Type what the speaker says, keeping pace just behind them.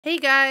Hey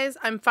guys,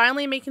 I'm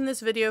finally making this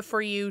video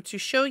for you to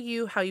show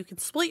you how you can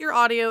split your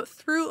audio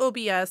through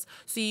OBS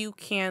so you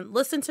can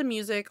listen to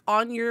music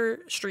on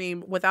your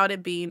stream without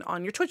it being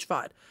on your Twitch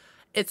VOD.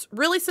 It's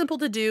really simple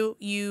to do.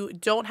 You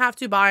don't have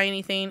to buy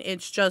anything.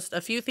 It's just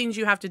a few things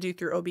you have to do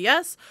through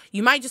OBS.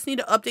 You might just need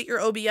to update your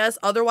OBS.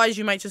 Otherwise,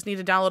 you might just need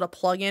to download a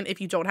plugin if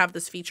you don't have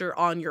this feature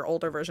on your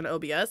older version of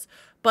OBS.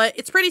 But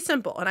it's pretty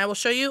simple, and I will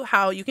show you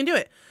how you can do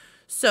it.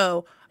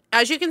 So,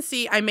 as you can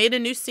see, I made a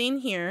new scene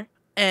here.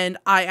 And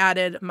I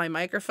added my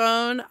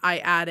microphone, I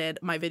added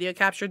my video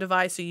capture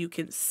device so you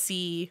can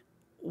see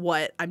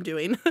what I'm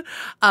doing.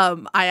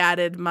 I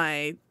added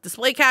my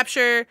display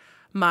capture,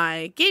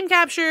 my game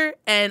capture,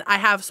 and I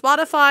have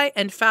Spotify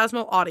and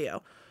Phasmo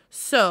audio.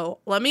 So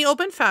let me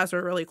open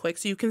Phasmo really quick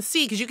so you can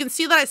see, because you can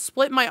see that I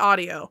split my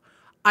audio.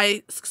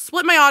 I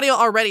split my audio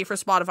already for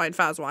Spotify and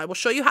Phasmo. I will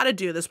show you how to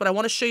do this, but I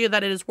want to show you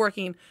that it is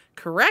working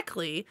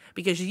correctly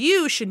because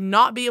you should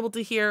not be able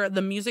to hear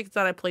the music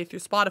that I play through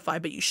Spotify,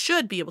 but you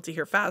should be able to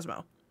hear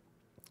Phasmo.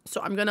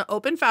 So I'm going to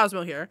open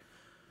Phasmo here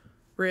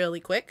really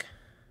quick,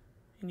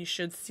 and you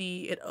should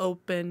see it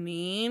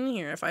opening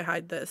here. If I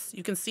hide this,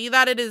 you can see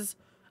that it is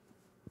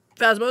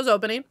Phasmo is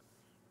opening,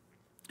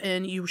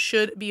 and you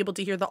should be able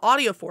to hear the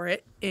audio for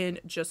it in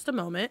just a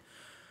moment.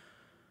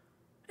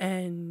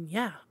 And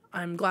yeah,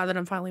 I'm glad that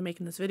I'm finally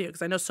making this video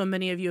because I know so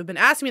many of you have been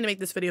asking me to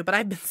make this video, but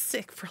I've been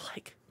sick for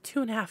like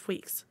 2.5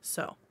 weeks.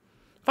 So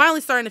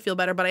finally starting to feel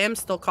better, but I am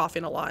still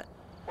coughing a lot.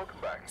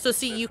 Welcome back. So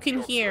see, you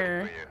can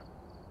hear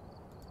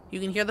the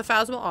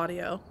Phasmo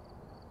audio.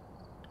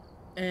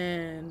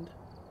 And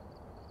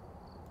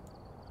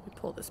let me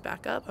pull this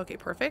back up. Okay,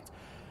 perfect.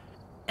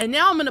 And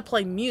now I'm going to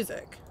play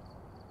music.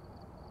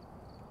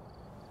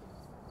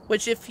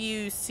 Which if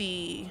you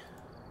see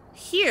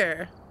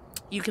here,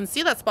 you can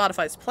see that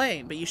Spotify's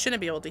playing, but you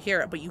shouldn't be able to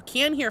hear it. But you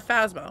can hear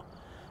Phasmo.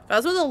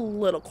 Phasmo's a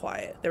little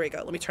quiet. There we go.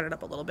 Let me turn it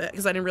up a little bit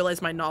because I didn't realize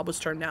my knob was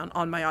turned down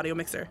on my audio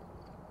mixer.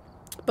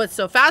 But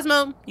so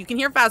Phasmo, you can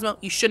hear Phasmo.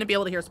 You shouldn't be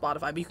able to hear Spotify,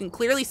 but you can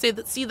clearly see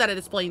that it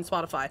is playing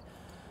Spotify.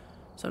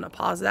 So I'm going to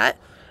pause that.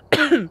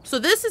 So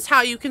this is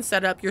how you can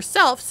set it up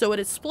yourself so it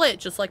is split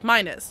just like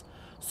mine is.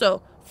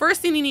 So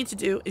first thing you need to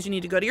do is you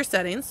need to go to your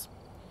settings.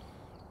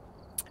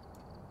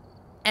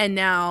 And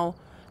now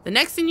the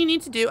next thing you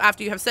need to do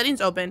after you have settings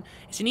open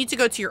is you need to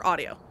go to your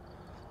audio.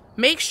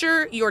 Make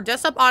sure your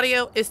desktop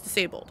audio is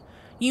disabled.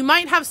 You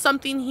might have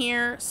something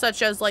here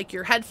such as like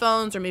your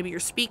headphones or maybe your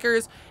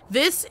speakers.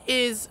 This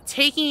is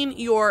taking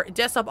your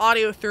desktop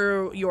audio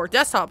through your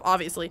desktop,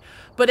 obviously.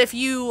 But if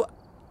you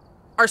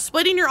are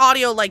splitting your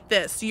audio like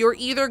this, you're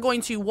either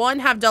going to, one,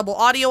 have double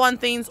audio on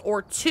things,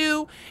 or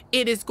two,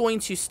 it is going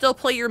to still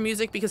play your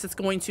music because it's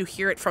going to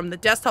hear it from the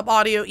desktop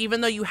audio, even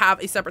though you have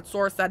a separate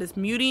source that is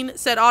muting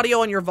said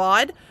audio on your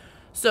VOD.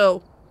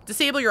 So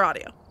disable your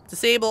audio.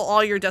 Disable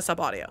all your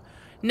desktop audio.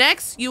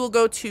 Next, you will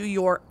go to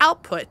your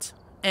output,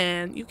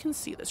 and you can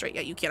see this, right?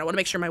 Yeah, you can. I want to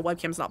make sure my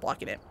webcam's not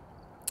blocking it.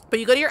 But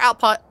you go to your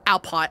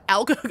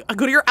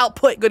go to your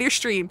output, go to your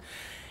stream.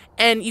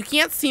 And you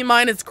can't see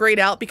mine, it's grayed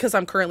out because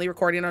I'm currently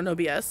recording on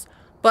OBS.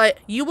 But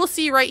you will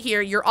see right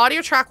here, your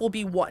audio track will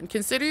be 1.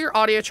 Consider your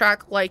audio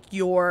track like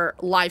your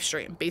live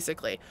stream,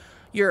 basically.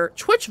 Your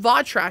Twitch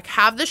VOD track,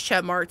 have this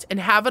check marked and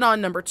have it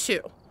on number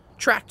 2.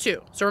 Track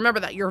 2. So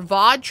remember that, your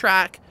VOD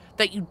track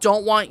that you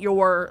don't want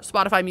your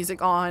Spotify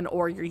music on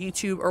or your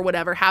YouTube or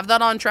whatever, have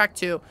that on track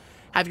 2.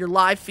 Have your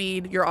live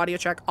feed, your audio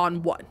track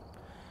on 1.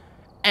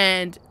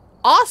 And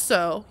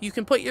also, you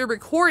can put your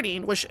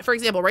recording, which, for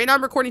example, right now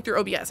I'm recording through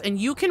OBS,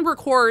 and you can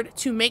record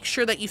to make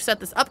sure that you've set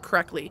this up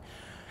correctly.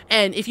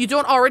 And if you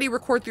don't already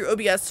record through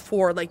OBS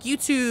for like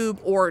YouTube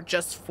or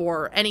just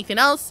for anything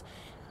else,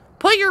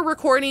 put your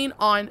recording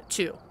on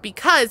 2.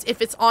 Because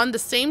if it's on the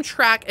same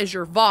track as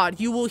your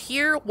VOD, you will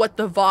hear what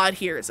the VOD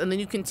hears. And then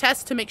you can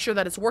test to make sure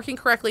that it's working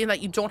correctly and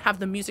that you don't have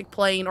the music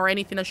playing or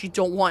anything else you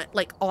don't want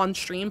like on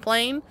stream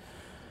playing.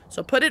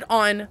 So put it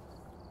on,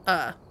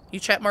 you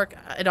check mark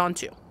it on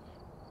 2.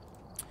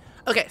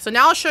 Okay, so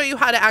now I'll show you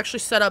how to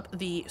actually set up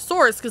the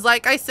source, because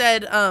like I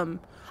said, I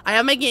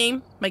have my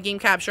game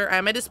capture, I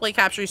have my display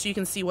capture so you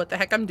can see what the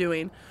heck I'm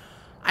doing.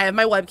 I have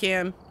my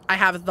webcam, I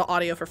have the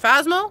audio for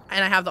Phasmo,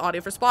 and I have the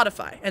audio for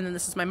Spotify, and then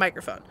this is my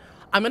microphone.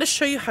 I'm going to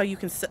show you how you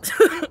can set,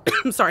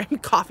 I'm sorry, I'm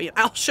coughing.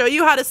 I'll show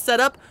you how to set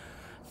up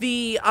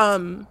the,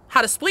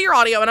 how to split your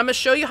audio, and I'm going to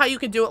show you how you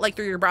can do it like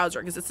through your browser,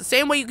 because it's the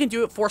same way you can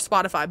do it for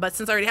Spotify, but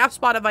since I already have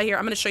Spotify here,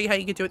 I'm going to show you how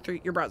you can do it through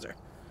your browser.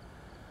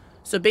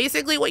 So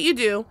basically what you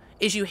do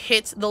is you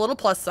hit the little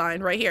plus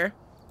sign right here.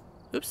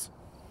 Oops.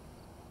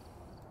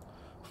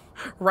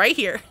 Right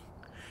here.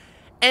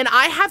 And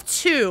I have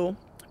 2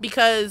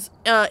 because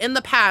in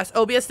the past,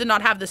 OBS did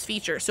not have this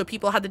feature. So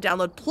people had to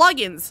download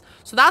plugins.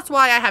 So that's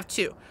why I have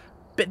 2.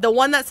 But the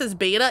one that says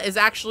beta is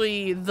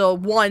actually the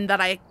one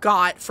that I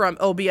got from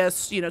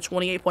OBS,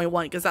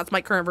 28.1, because that's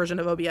my current version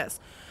of OBS.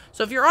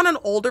 So if you're on an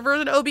older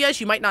version of OBS,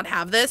 you might not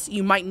have this.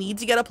 You might need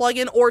to get a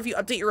plugin, or if you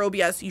update your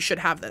OBS, you should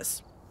have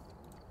this.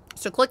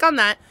 So click on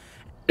that,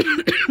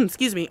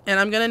 excuse me, and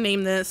I'm going to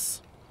name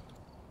this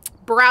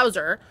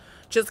browser,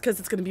 just because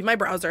it's going to be my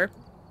browser.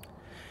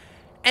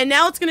 And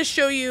now it's going to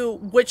show you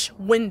which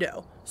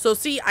window. So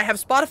see, I have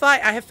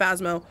Spotify, I have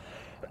Phasmo,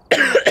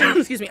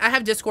 excuse me, I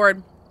have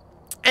Discord,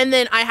 and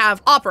then I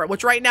have Opera,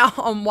 which right now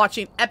I'm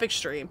watching Epic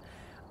Stream.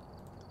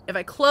 If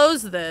I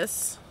close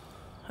this,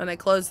 and I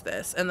close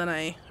this, and then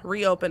I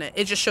reopen it,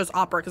 it just shows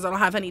Opera because I don't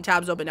have any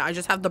tabs open now. I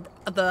just have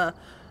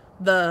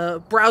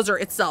the browser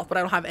itself, but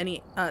I don't have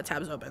any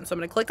tabs open. So I'm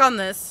going to click on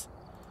this,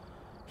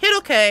 hit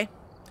OK,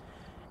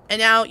 and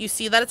now you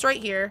see that it's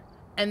right here.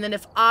 And then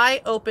if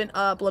I open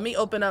up, let me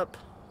open up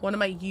one of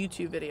my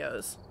YouTube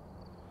videos.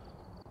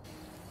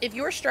 If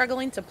you're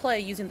struggling to play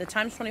using the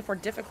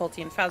 ×24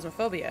 difficulty in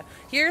Phasmophobia,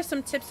 here are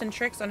some tips and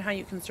tricks on how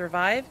you can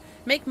survive,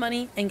 make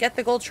money, and get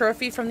the gold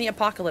trophy from the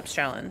Apocalypse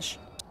Challenge.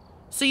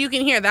 So you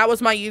can hear, that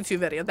was my YouTube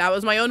video. That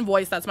was my own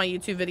voice. That's my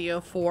YouTube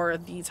video for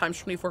the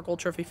 ×24 gold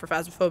trophy for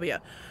Phasmophobia,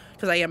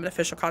 because I am an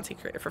official content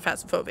creator for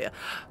Phasmophobia.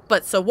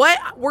 But so what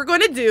we're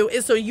going to do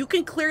is, so you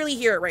can clearly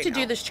hear it right now. To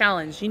do this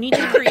challenge, you need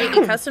to create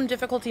a custom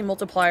difficulty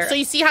multiplier. So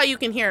you see how you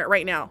can hear it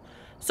right now.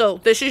 So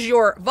this is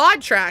your VOD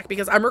track,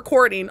 because I'm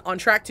recording on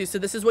track 2, so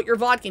this is what your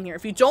VOD can hear.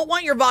 If you don't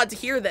want your VOD to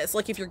hear this,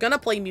 like if you're gonna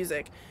play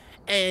music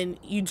and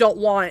you don't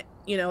want,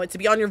 you know, it to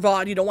be on your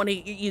VOD, you don't want to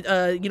you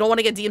don't want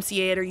to get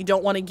DMCA'd, or you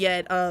don't want to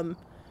get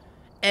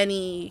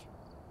any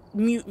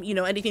mute, you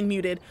know, anything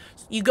muted,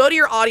 you go to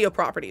your audio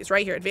properties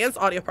right here, advanced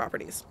audio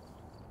properties,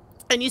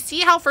 and you see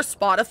how for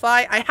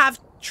Spotify I have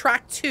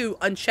track 2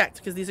 unchecked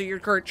because these are your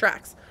current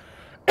tracks.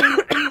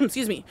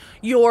 Excuse me.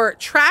 Your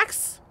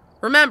tracks,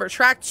 remember,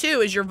 track 2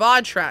 is your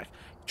VOD track.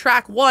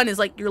 Track 1 is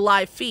like your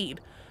live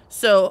feed.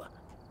 So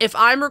if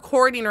I'm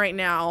recording right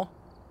now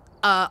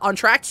on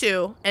track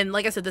 2, and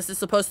like I said, this is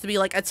supposed to be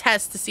like a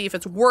test to see if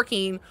it's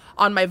working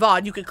on my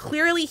VOD, you could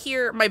clearly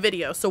hear my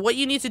video. So what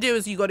you need to do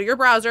is you go to your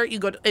browser, you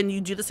go to, and you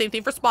do the same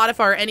thing for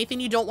Spotify or anything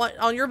you don't want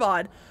on your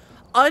VOD.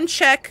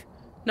 Uncheck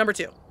number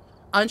 2.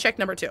 Uncheck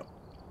number 2.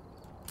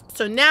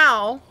 So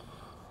now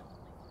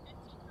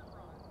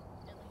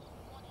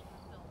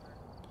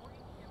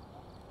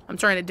I'm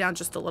turning it down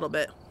just a little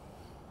bit.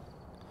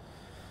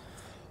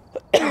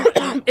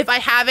 If I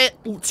have it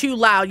too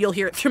loud, you'll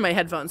hear it through my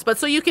headphones. But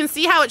so you can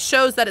see how it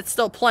shows that it's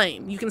still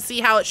playing. You can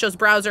see how it shows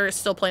browser is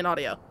still playing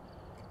audio.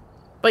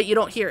 But you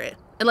don't hear it.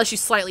 Unless you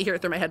slightly hear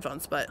it through my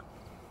headphones. But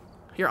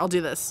here, I'll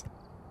do this.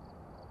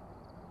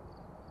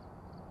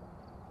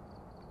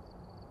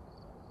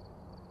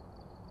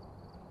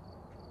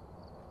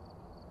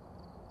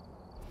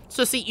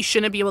 So see, you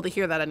shouldn't be able to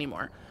hear that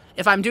anymore.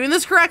 If I'm doing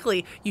this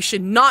correctly, you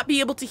should not be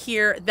able to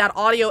hear that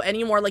audio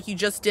anymore like you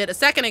just did a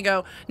second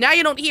ago. Now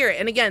you don't hear it.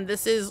 And again,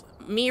 this is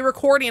me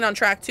recording on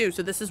track 2.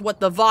 So this is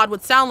what the VOD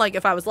would sound like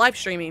if I was live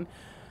streaming,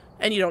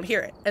 and you don't hear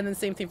it. And then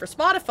same thing for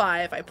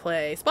Spotify. If I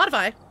play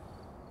Spotify,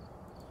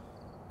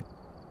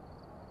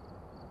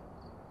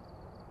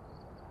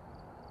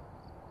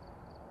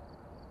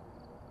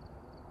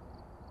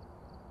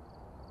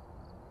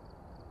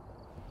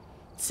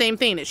 same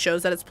thing. It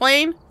shows that it's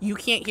playing. You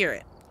can't hear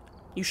it.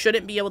 You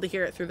shouldn't be able to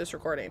hear it through this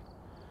recording.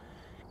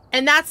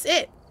 And that's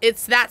it.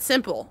 It's that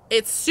simple.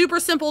 It's super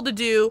simple to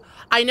do.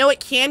 I know it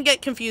can get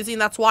confusing.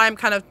 That's why I'm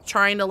kind of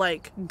trying to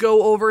like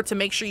go over to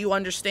make sure you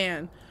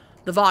understand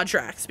the VOD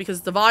tracks,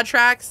 because the VOD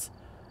tracks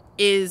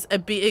is a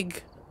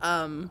big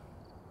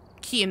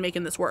key in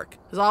making this work.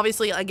 Because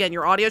obviously, again,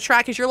 your audio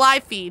track is your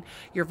live feed.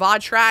 Your VOD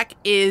track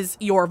is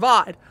your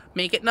VOD.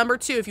 Make it number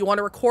 2 if you want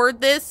to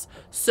record this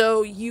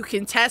so you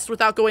can test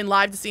without going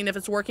live to seeing if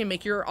it's working.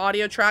 Make your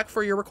audio track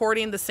for your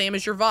recording the same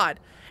as your VOD.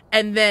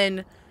 And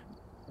then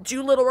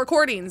do little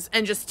recordings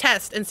and just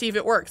test and see if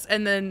it works.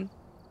 And then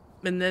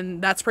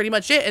that's pretty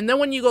much it. And then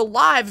when you go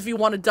live, if you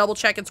want to double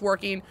check it's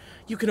working,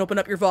 you can open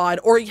up your VOD,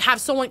 or you have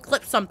someone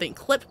clip something.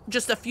 Clip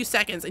just a few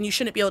seconds and you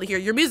shouldn't be able to hear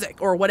your music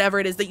or whatever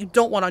it is that you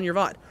don't want on your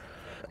VOD.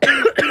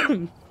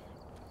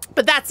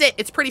 But that's it.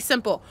 It's pretty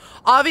simple.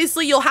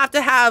 Obviously, you'll have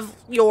to have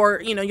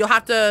your, you know, you'll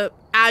have to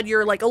add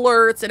your like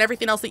alerts and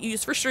everything else that you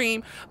use for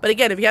stream. But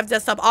again, if you have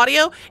desktop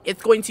audio,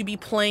 it's going to be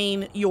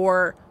playing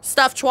your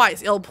stuff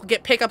twice. It'll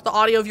pick up the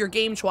audio of your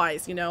game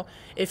twice. You know,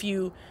 if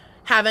you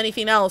have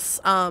anything else,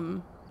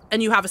 and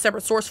you have a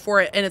separate source for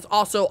it, and it's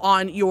also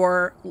on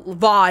your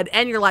VOD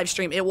and your live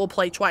stream, it will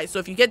play twice. So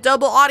if you get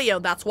double audio,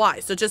 that's why.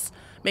 So just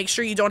make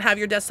sure you don't have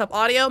your desktop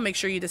audio. Make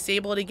sure you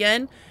disable it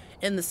again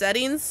in the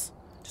settings.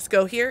 Just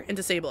go here and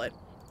disable it.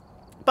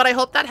 But I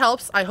hope that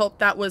helps. I hope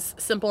that was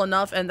simple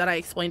enough and that I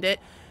explained it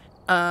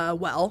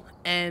well.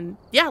 And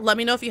yeah, let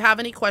me know if you have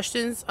any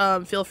questions.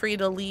 Feel free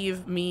to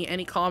leave me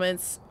any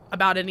comments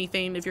about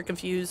anything if you're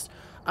confused.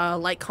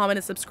 Like, comment,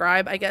 and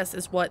subscribe, I guess,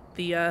 is what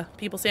the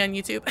people say on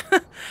YouTube.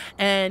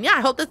 And yeah,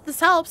 I hope that this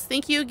helps.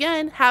 Thank you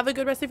again. Have a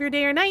good rest of your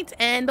day or night,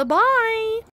 and bye-bye.